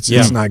making it. It's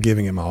just not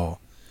giving it my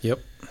all. Yep.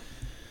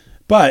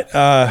 But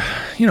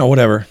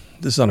whatever.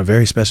 This is on a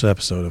very special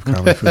episode of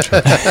Comedy Food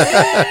Truck.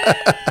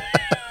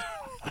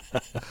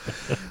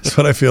 That's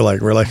what I feel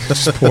like. We're like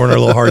just pouring our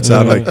little hearts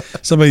out. Like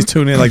somebody's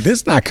tuning in. Like, this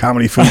is not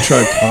Comedy Food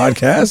Truck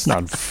podcast. It's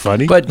not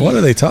funny. But what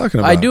are they talking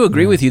about? I do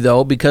agree with you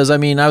though, because I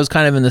was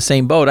kind of in the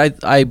same boat.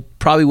 I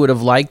probably would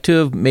have liked to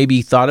have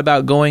maybe thought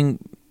about going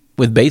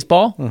with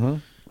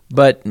baseball,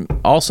 but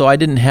also I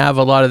didn't have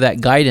a lot of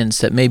that guidance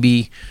that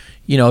maybe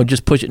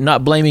just push it,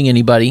 not blaming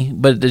anybody,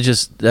 but that's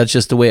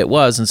just the way it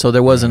was. And so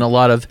there wasn't a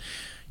lot of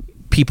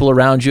people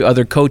around you,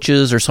 other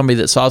coaches or somebody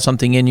that saw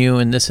something in you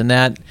and this and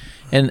that.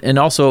 And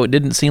also it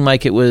didn't seem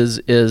like it was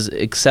as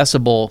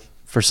accessible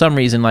for some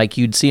reason. Like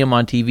you'd see them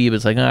on TV, but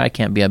it's like, I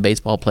can't be a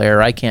baseball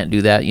player. I can't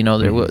do that.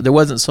 There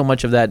wasn't so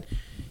much of that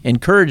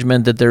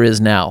encouragement that there is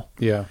now.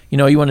 Yeah.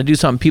 You want to do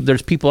something,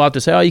 there's people out there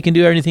say, you can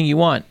do anything you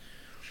want.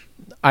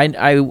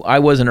 I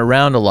wasn't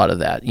around a lot of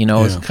that,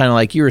 It's kind of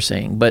like you were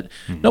saying, but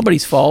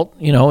nobody's fault,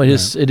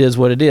 it is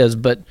what it is.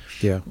 But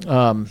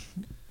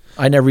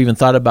I never even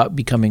thought about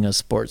becoming a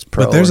sports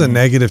pro. But there's a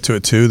negative to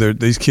it too.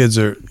 These kids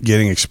are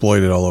getting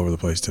exploited all over the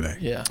place today.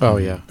 Yeah. Oh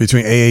yeah.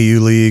 Between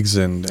AAU leagues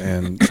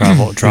and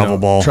travel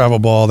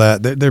ball,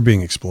 they're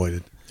being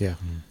exploited. Yeah.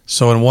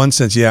 So in one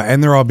sense,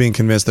 and they're all being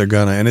convinced they're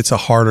gonna, and it's a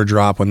harder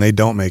drop when they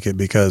don't make it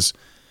because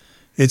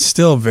it's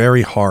still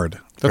very hard.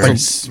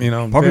 That's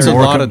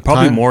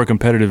probably more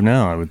competitive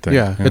now, I would think.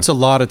 Yeah, it's a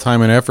lot of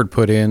time and effort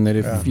put in that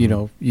if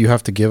you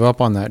have to give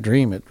up on that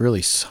dream, it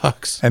really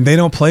sucks. And they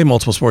don't play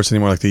multiple sports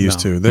anymore like they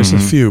used to. There's a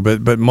few,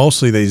 but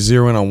mostly they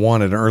zero in on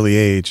one at an early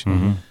age,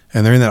 and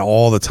they're in that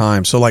all the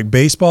time. So like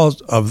baseball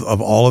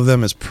of all of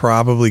them has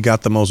probably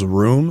got the most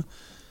room,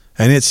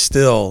 and it's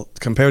still,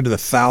 compared to the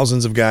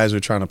thousands of guys who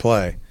are trying to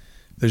play,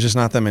 there's just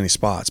not that many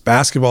spots.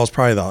 Basketball is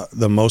probably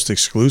the most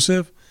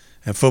exclusive.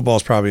 And football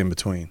is probably in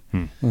between.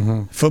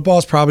 Football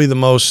is probably the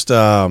most,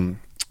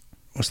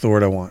 what's the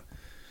word I want?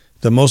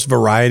 The most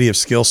variety of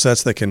skill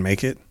sets that can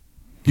make it.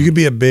 You could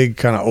be a big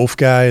kind of oaf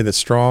guy that's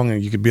strong,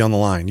 and you could be on the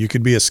line. You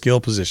could be a skill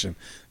position.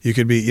 You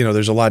could be,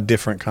 there's a lot of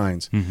different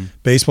kinds.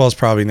 Baseball is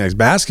probably next.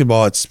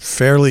 Basketball, it's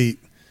fairly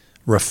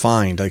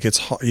refined. Like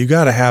you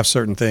got to have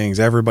certain things.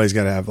 Everybody's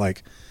got to have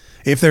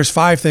if there's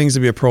 5 things to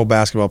be a pro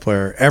basketball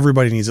player,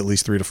 everybody needs at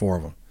least 3 to 4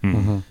 of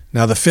them.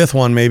 Now the 5th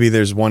one, maybe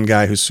there's one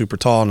guy who's super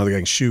tall, another guy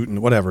can shoot,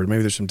 and whatever.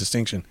 Maybe there's some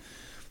distinction,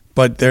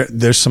 but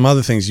there's some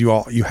other things you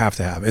have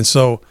to have. And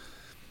so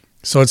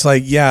it's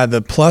like,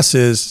 the plus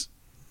is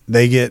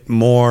they get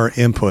more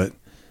input.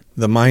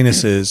 The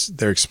minus is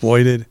they're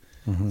exploited,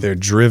 they're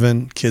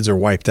driven. Kids are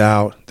wiped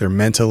out. They're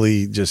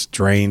mentally just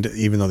drained,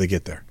 even though they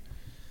get there.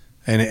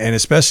 And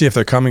especially if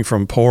they're coming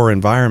from poor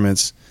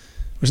environments,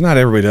 which not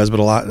everybody does, but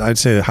a lot. I'd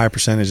say a high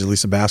percentage, at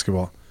least of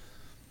basketball.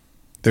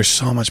 There's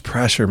so much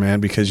pressure, man,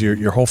 because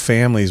your whole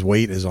family's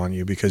weight is on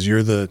you because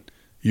you're the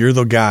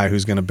guy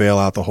who's going to bail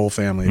out the whole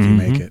family if you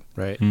make it.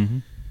 Right.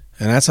 And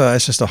that's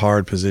just a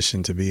hard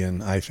position to be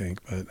in, I think.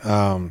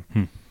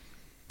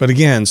 But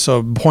again,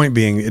 so point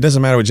being, it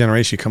doesn't matter what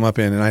generation you come up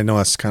in, and I know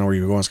that's kind of where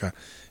you're going, Scott.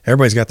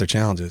 Everybody's got their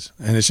challenges,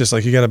 and it's just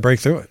like you got to break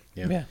through it.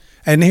 Yeah.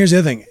 And here's the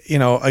other thing,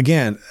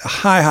 again, a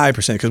high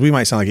percentage, because we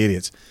might sound like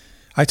idiots.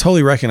 I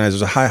totally recognize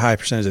there's a high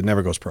percentage that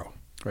never goes pro.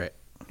 Right.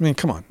 I mean,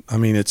 come on. I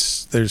mean,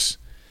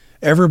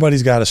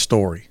 everybody's got a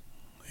story.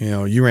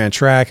 You ran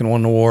track and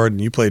won an award, and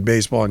you played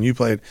baseball,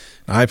 and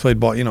I played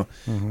ball.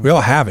 We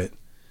all have it,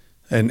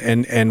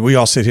 and we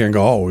all sit here and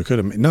go, "Oh, we could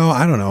have." No,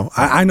 I don't know.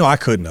 I know I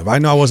couldn't have. I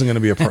know I wasn't going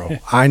to be a pro.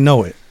 I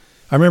know it.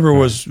 I remember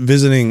was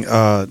visiting,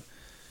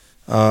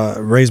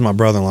 raised my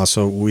brother-in-law.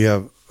 So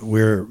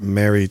we're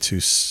married to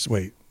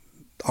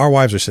our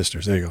wives are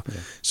sisters. There you go. Yeah.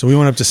 So we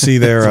went up to see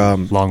their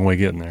long way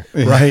getting there,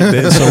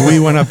 right? So we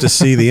went up to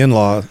see the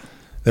in-law,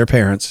 their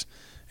parents,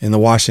 in the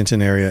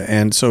Washington area,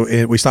 and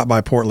so we stopped by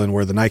Portland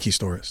where the Nike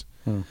store is.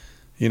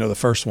 The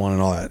first one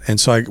and all that. And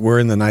so we're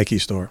in the Nike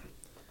store,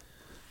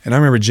 and I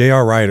remember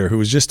J.R. Ryder, who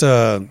was just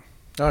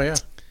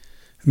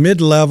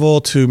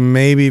mid-level to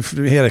maybe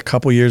he had a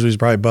couple years where he was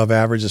probably above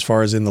average as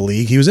far as in the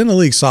league. He was in the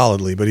league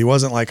solidly, but he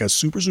wasn't like a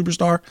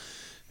superstar.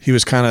 He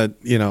was kind of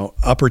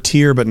upper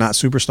tier, but not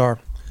superstar.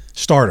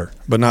 Starter,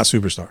 but not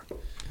superstar. And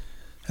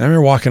I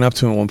remember walking up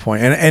to him at one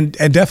point, and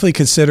definitely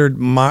considered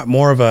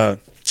more of a,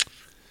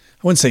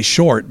 I wouldn't say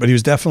short, but he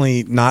was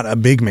definitely not a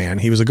big man.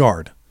 He was a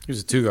guard. He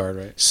was a 2-guard,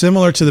 right?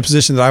 Similar to the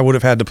position that I would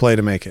have had to play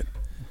to make it.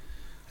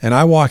 And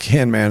I walk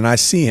in, man, and I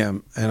see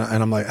him, and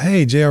I'm like,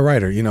 hey, J.R.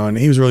 Ryder, and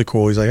he was really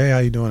cool. He's like, hey, how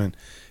you doing? And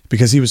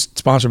because he was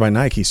sponsored by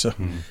Nike, so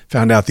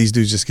found out these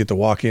dudes just get to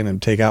walk in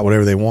and take out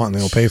whatever they want,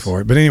 and they'll pay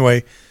for it. But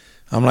anyway,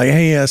 I'm like,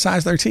 hey,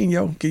 size 13,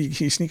 yo, can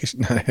you sneak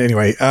a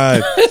anyway,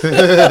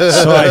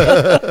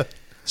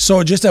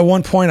 so just at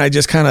one point, I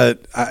just kind of,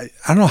 I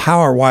don't know how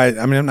or why,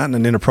 I mean, I'm not in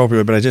an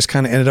inappropriate way, but I just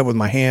kind of ended up with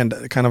my hand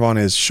kind of on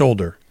his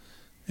shoulder.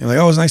 And like,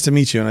 oh, it was nice to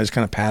meet you. And I just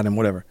kind of pat him,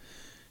 whatever.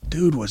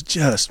 Dude was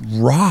just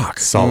rock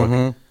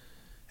solid.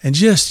 And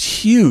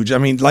just huge. I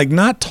mean, like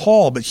not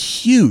tall, but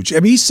huge.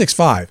 I mean, he's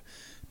 6'5",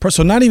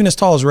 so not even as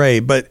tall as Ray,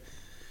 but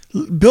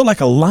built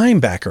like a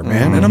linebacker,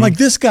 man. And I'm like,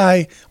 this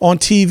guy on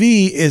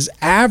TV is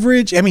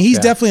average. I mean, he's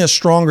definitely a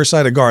stronger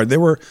side of guard.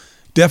 There were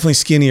definitely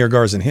skinnier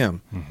guards than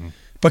him.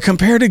 But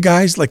compared to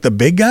guys like the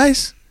big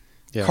guys,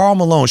 Karl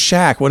Malone,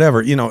 Shaq,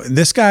 whatever,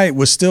 this guy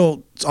was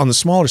still on the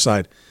smaller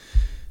side.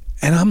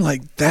 And I'm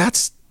like,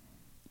 that's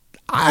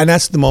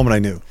the moment I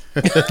knew.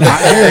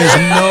 There is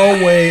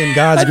no way in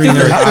God's green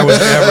earth I was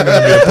ever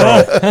going to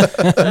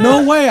be a pro.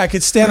 No way I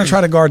could stand and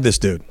try to guard this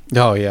dude.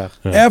 Oh yeah.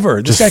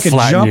 Ever. This Just guy could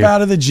flatten jump you.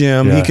 out of the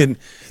gym. Yeah. He could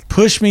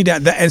push me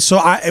down. And so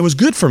it was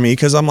good for me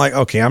because I'm like,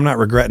 okay, I'm not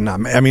regretting that.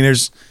 I mean,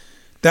 there's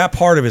that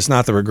part of it's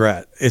not the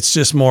regret. It's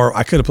just more,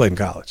 I could have played in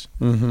college.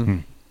 Mm-hmm.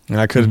 And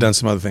I could have done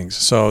some other things.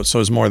 So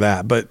it's more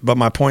that. But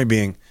my point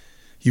being,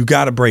 you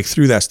got to break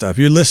through that stuff.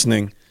 You're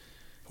listening.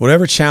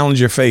 Whatever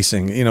challenge you're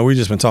facing, we've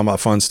just been talking about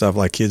fun stuff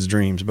like kids'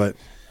 dreams, but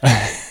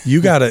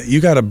you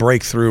gotta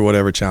break through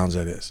whatever challenge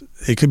that is.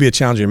 It could be a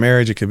challenge in your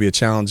marriage. It could be a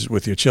challenge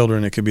with your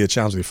children. It could be a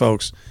challenge with your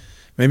folks.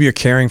 Maybe you're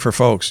caring for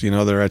folks, that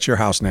are at your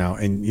house now,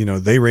 and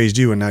they raised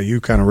you, and now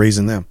you kind of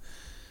raising them.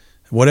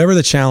 Whatever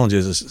the challenge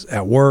is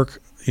at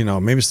work,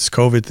 maybe it's this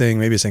COVID thing,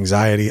 maybe it's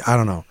anxiety. I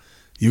don't know.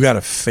 You got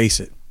to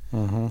face it.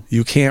 Mm-hmm.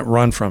 You can't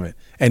run from it.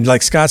 And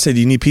like Scott said,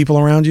 you need people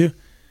around you.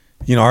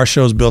 Our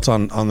show's built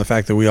on the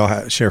fact that we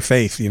all share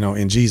faith,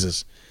 in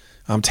Jesus.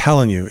 I'm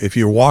telling you, if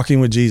you're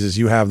walking with Jesus,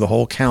 you have the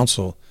whole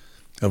counsel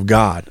of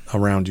God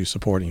around you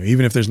supporting you.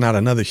 Even if there's not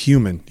another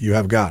human, you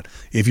have God.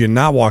 If you're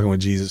not walking with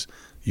Jesus,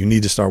 you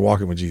need to start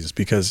walking with Jesus,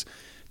 because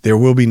there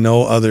will be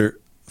no other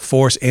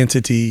force,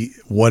 entity,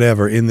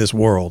 whatever in this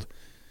world,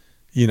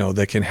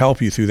 that can help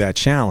you through that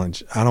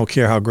challenge. I don't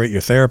care how great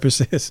your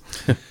therapist is.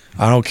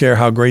 I don't care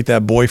how great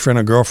that boyfriend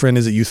or girlfriend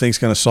is that you think is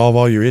going to solve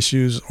all your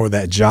issues, or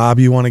that job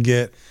you want to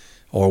get,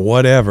 or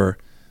whatever.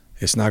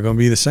 It's not going to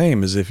be the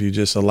same as if you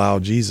just allow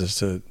Jesus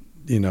to,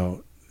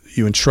 you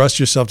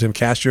entrust yourself to him,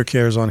 cast your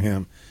cares on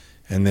him,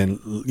 and then,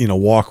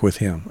 walk with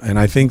him. And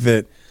I think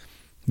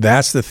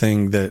that's the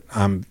thing that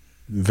I'm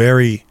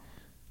very,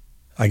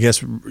 I guess,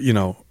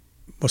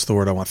 what's the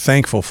word I want?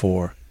 Thankful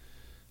for,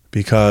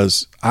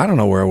 because I don't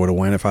know where I would have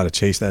went if I'd have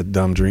chased that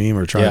dumb dream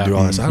or tried to do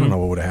all this. I don't know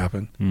what would have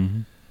happened.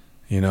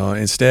 Mm-hmm.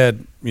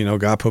 Instead,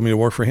 God put me to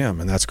work for him,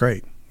 and that's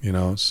great,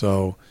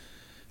 so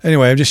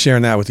anyway, I'm just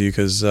sharing that with you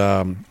because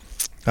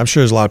I'm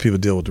sure there's a lot of people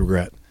deal with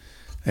regret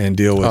and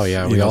deal with,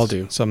 we all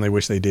do. Something they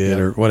wish they did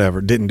or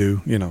whatever, didn't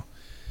do,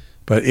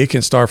 But it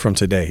can start from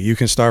today. You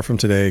can start from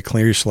today,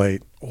 clear your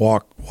slate,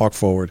 walk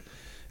forward,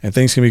 and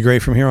things can be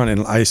great from here on.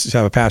 And I used to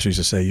have a pastor used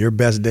to say, your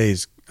best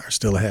days are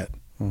still ahead.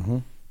 Mm-hmm.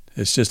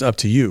 It's just up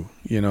to you.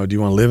 Do you want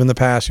to live in the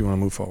past? You want to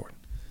move forward?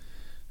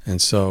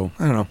 And so,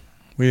 I don't know.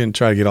 We didn't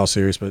try to get all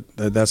serious, but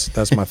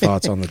that's my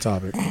thoughts on the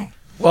topic.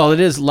 Well, it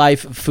is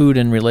life, food,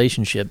 and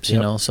relationships,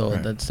 so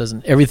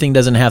right. Everything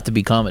doesn't have to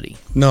be comedy.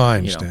 No, I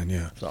understand,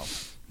 yeah. So.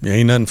 Yeah,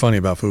 ain't nothing funny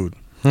about food.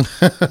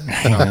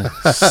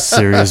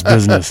 Serious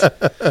business.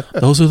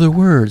 Those are the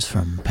words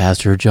from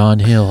Pastor John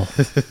Hill.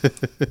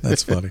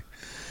 That's funny.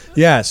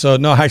 Yeah, so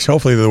no, actually,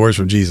 hopefully they're the words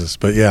from Jesus,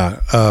 but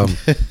yeah,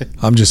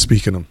 I'm just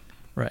speaking them.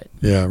 Right.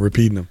 Yeah,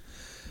 repeating them.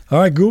 All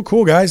right,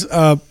 cool guys.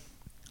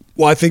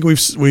 Well, I think we've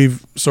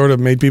sort of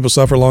made people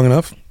suffer long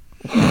enough.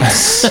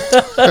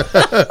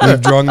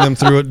 We've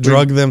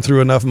drug them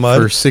through enough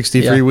mud for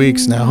 63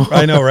 weeks now.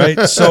 I know, right?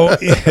 So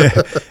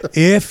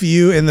if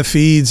you in the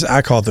feeds,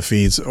 I call it the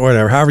feeds or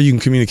whatever, however you can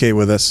communicate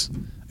with us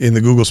in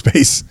the Google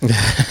space,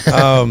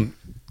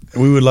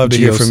 we would love to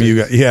hear from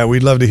you guys. Yeah,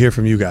 we'd love to hear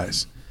from you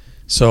guys.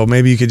 So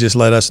maybe you could just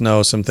let us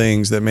know some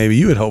things that maybe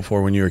you had hoped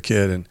for when you were a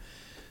kid, and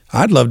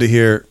I'd love to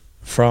hear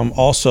from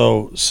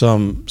also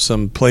some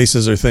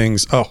places or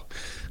things. Oh,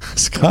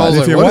 Scott,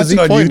 if you're watching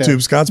on YouTube,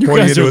 at? Scott's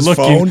pointing into his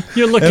phone.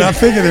 You're looking, and I'm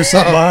thinking there's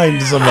something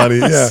behind somebody.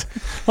 Yeah.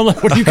 I'm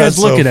like, what are you guys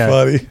looking at?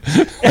 Funny.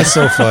 That's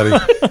so funny.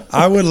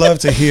 I would love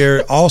to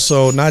hear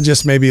also, not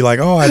just maybe like,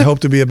 oh, I'd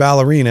hope to be a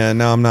ballerina and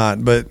now I'm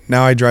not, but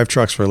now I drive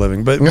trucks for a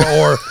living. But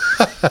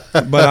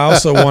I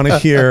also want to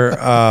hear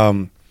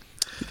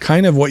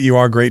kind of what you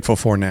are grateful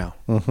for now.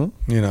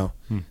 Mm-hmm.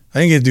 I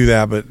didn't get to do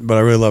that, but I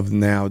really love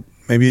now.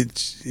 Maybe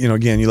it's,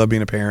 again, you love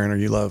being a parent,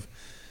 or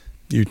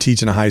you're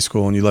teaching a high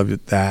school and you love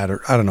that,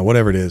 or I don't know,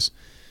 whatever it is.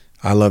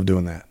 I love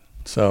doing that.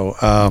 So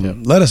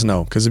let us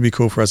know, because it'd be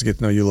cool for us to get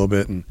to know you a little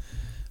bit and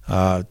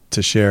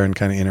to share and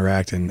kind of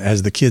interact. And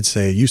as the kids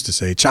used to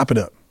say, chop it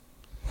up.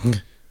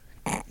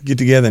 Get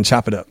together and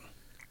chop it up.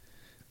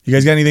 You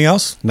guys got anything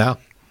else? No.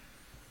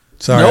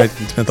 Sorry, nope.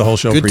 I spent the whole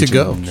show Good preaching. to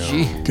go.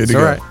 No. Good to go.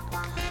 All right.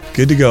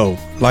 Good to go.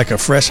 Like a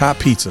fresh hot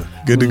pizza.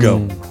 Good to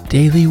go.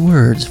 Daily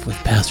Words with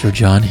Pastor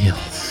John Hill.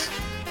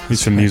 Need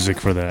some music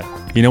for that.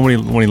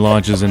 When he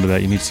launches into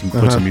that, you need to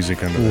put some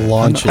music under that.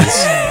 Launches.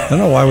 I don't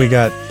know why we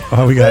got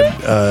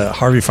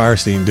Harvey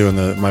Firestein doing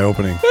my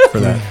opening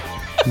for that.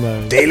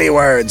 No. Daily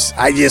Words.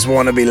 I just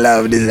want to be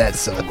loved. Is that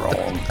so wrong?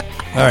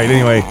 All right.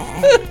 Anyway,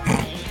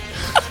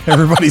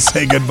 everybody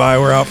say goodbye.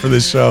 We're out for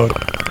this show.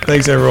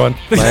 Thanks, everyone.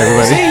 Bye,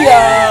 everybody. See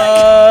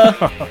ya.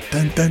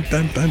 Dun, dun,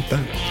 dun, dun,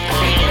 dun.